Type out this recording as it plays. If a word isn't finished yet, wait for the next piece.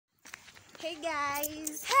Hey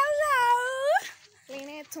guys. Hello.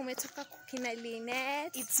 Lynne, tumetoka kukina Lynne.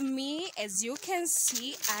 It's me. As you can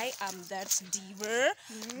see, I am that diva.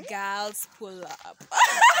 Girls, pull up.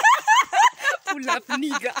 Pull up,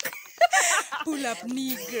 nigga. Pull up,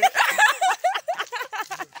 nigga.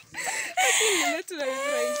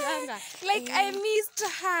 Like I missed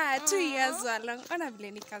her 2 years along. Ona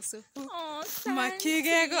vile nikasufu.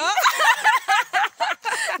 Makigego.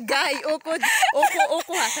 Guy, oko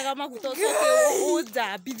hata kama kutoka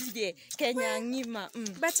uza bidide Kenya ngima.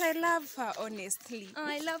 But I love her honestly. Oh,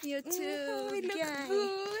 I love you too. We look guy. good.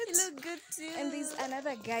 You look good too. And there's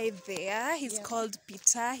another guy there. He's called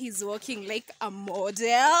Peter. He's walking like a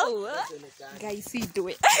model. Guy, see do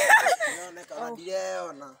it.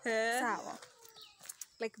 Sawa.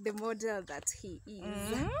 Like the model that he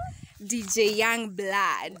is. DJ Young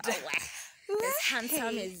Blood. As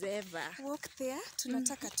handsome as ever. Walk there.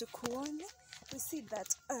 Tunataka tukuone. We see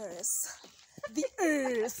that earth. The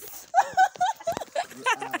earth.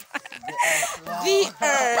 The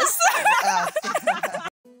earth.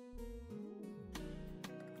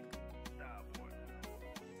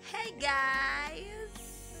 Hey guys.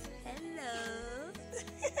 Hello.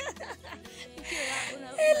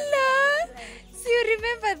 Hello. So you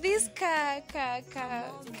remember this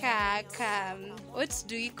what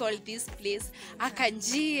do we call this place?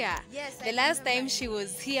 Akanjia. Yes. The last time she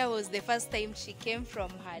was here was the first time she came from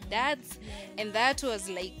her dad's, and that was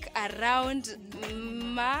like around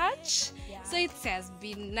March. So it has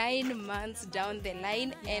been 9 months down the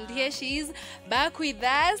line, and here she is back with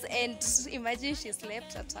us. And imagine she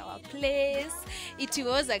slept at our place. It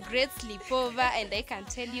was a great sleepover, and I can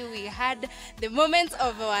tell you we had the moments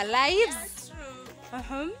of our lives.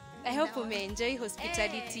 I hope you may enjoy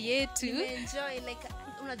hospitality yetu. Enjoy, like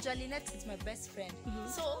unajua Lynette is my best friend.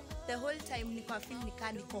 So the whole time niko feel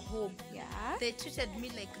niko home. Yeah. They treated me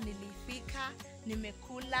like nilifika,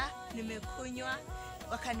 nimekula, nimekunywa,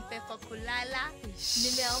 wakanipea kwa kulala,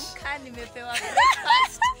 nimeamka, nimepewa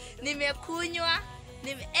breakfast, nimekunywa.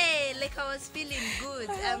 Like I was feeling good.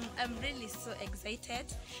 I'm really so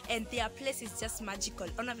excited, and their place is just magical.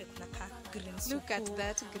 Look at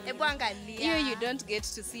that green. Here you don't get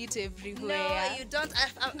to see it everywhere. No, you don't.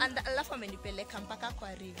 And alafu amenipeleka mpaka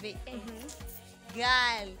kwa rive.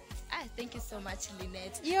 Girl, thank you so much,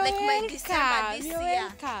 Lynette. You're like welcome. My December this You're year.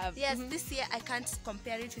 welcome. Yes, this year I can't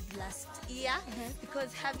compare it with last year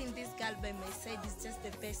because having this girl by my side is just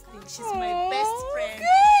the best thing. She's my best friend.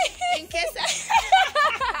 In case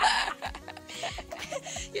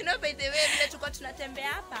you know, by the way, vile tuko tunatembea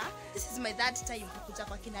hapa, this is my third time kukuja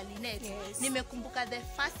kwa kina Lynette. Nimekumbuka the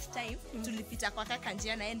first time tulipita kwa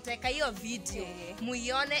Kanjia na nitaweka hiyo video.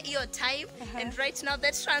 Muione hiyo time, and right now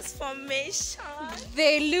the transformation.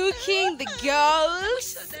 They looking, the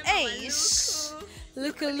girls. Eish.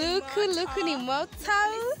 Look ni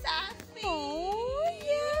mortal. Oh,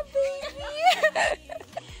 yeah, baby.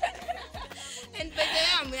 And by the way,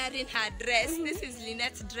 I'm wearing her dress. This is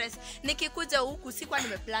Lynette's dress. Nikikuja huku sikuwa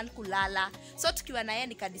nimeplan kulala. So tukiwa na yeye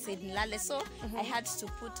nikadecide nilale. So I had to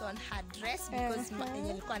put on her dress because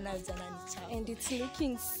nilikuwa nayo jana ni chao. And it's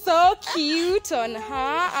looking so cute on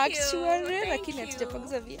her actually. Lakini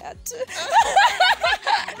hatujapanguza viatu.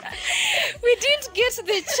 We didn't get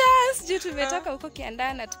the chance due tumetoka huko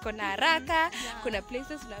Kianda na tuko na haraka. Kuna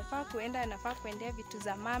places tunafaa kuenda, nafaa kuendea vitu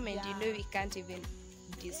za mama, and you know we can't even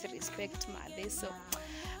disrespect mother, so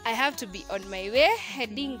I have to be on my way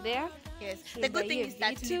heading there. Yes, the good thing is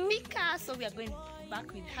that Thika, so we are going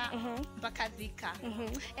back with her back at Thika,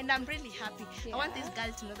 and I'm really happy. I want this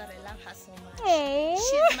girl to know that I love her so much.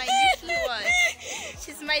 She's my little one.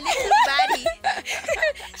 She's my little baddie.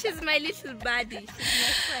 She's my little baddie. She's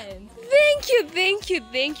my friend. Thank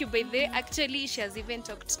you. By the way, actually, she has even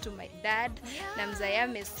talked to my dad. Namzaya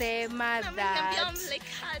amesema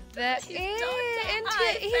that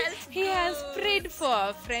he has prayed for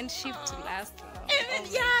our friendship to last long.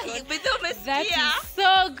 That is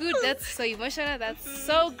so good. That's so emotional. That's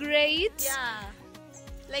so great. Yeah,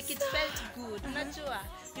 like it felt good. Unajua,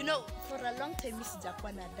 you know, for a long time Miss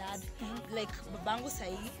Japan na dad, like babangu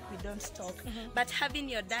sahi, we don't talk. But having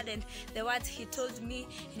your dad and the words he told me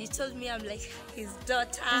I'm like his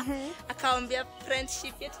daughter. Akaambia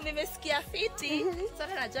friendship yetu nimesikia fiti.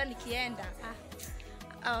 Sasa najua nikienda.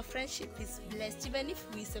 Our friendship is blessed, even if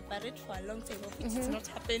we separate for a long time. It's not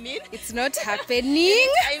happening. It's not happening.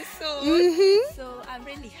 I'm soon. So I'm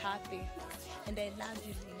really happy, and I love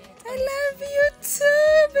you, Lynette. I love you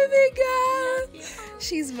too, baby girl.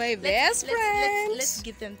 She's my best friend. Let's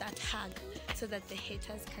give them that hug so that the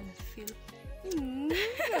haters can feel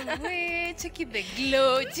Wait, check it, the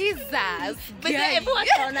glow. Jesus. But guys. everyone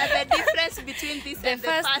know the difference between this The and the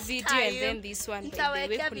first first video time. and then this one, by the way,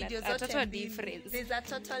 Nitawekea kuna video a zote total mbili. difference. There's a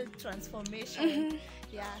total transformation.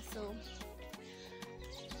 Yeah, so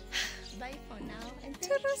bye for now. And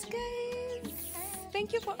Toodles, guys.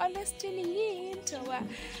 Thank you for always tuning in to our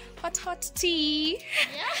hot tea.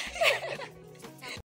 yeah.